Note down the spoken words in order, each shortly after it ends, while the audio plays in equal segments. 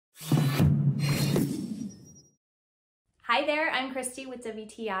Hi there, I'm Christy with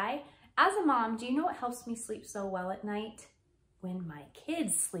WTI. As a mom, do you know what helps me sleep so well at night? When my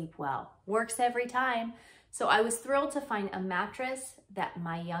kids sleep well. Works every time. So I was thrilled to find a mattress that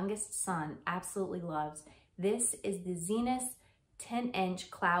my youngest son absolutely loves. This is the ZINUS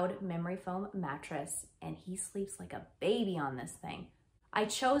 10-inch cloud memory foam mattress, and he sleeps like a baby on this thing. I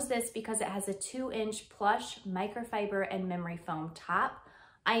chose this because it has a 2-inch plush microfiber and memory foam top.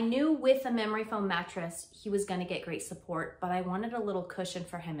 I knew with a memory foam mattress, he was gonna get great support, but I wanted a little cushion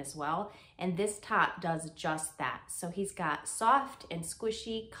for him as well. And this top does just that. So he's got soft and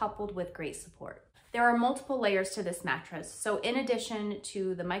squishy coupled with great support. There are multiple layers to this mattress. So in addition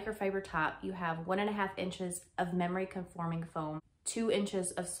to the microfiber top, you have 1.5 inches of memory conforming foam, 2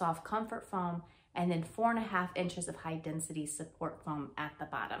 inches of soft comfort foam, and then 4.5 inches of high density support foam at the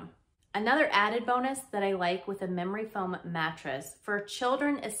bottom. Another added bonus that I like with a memory foam mattress, for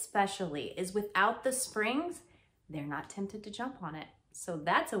children especially, is without the springs, they're not tempted to jump on it. So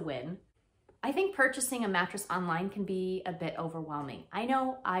that's a win. I think purchasing a mattress online can be a bit overwhelming. I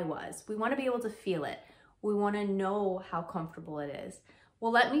know I was. We want to be able to feel it. We want to know how comfortable it is.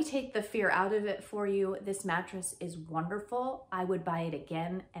 Well, let me take the fear out of it for you. This mattress is wonderful. I would buy it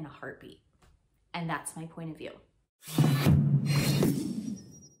again in a heartbeat. And that's my point of view.